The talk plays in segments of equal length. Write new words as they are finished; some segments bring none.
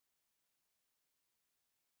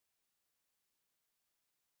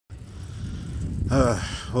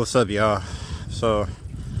What's up, y'all? So,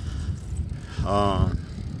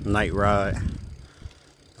 night ride.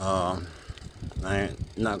 I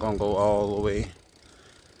ain't not gonna go all the way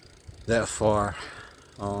that far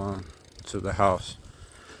to the house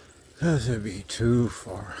because it'd be too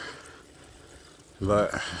far.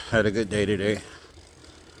 But had a good day today,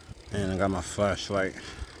 and I got my flashlight,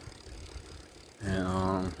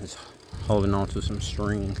 and it's holding on to some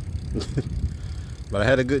string. But I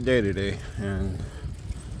had a good day today, and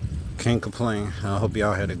can't complain. I hope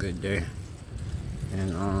y'all had a good day.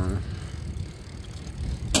 And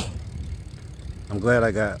I'm glad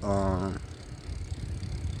I got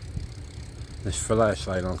this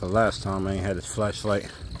flashlight on, because last time I ain't had this flashlight,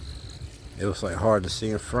 it was like hard to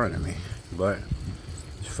see in front of me. But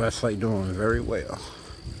this flashlight doing very well.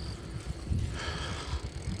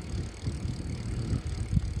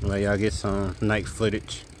 Let y'all get some night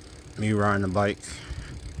footage. Me riding the bike.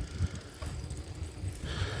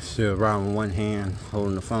 Still riding with one hand,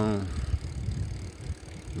 holding the phone.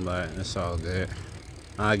 But it's all good.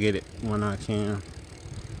 I get it when I can.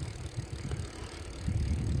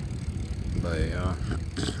 But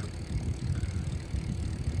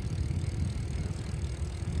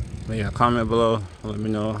yeah, comment below. Let me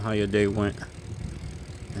know how your day went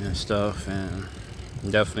and stuff, and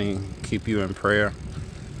definitely keep you in prayer.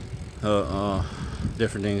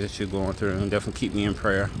 Different things that you're going through, and definitely keep me in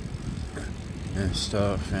prayer and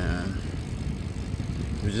stuff, and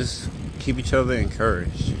we just keep each other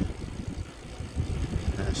encouraged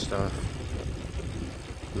and stuff.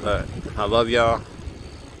 But I love y'all.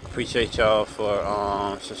 Appreciate y'all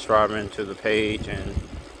for subscribing to the page, and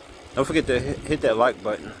don't forget to hit that like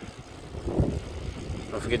button.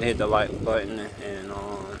 Don't forget to hit the like button and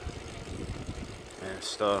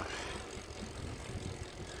stuff.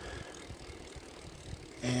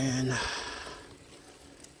 And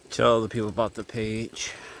tell other people about the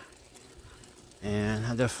page. And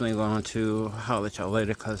I'm definitely going to holler at y'all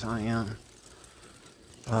later, because I am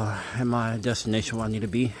at my destination where I need to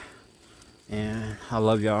be. And I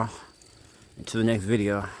love y'all. Until the next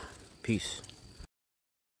video. Peace.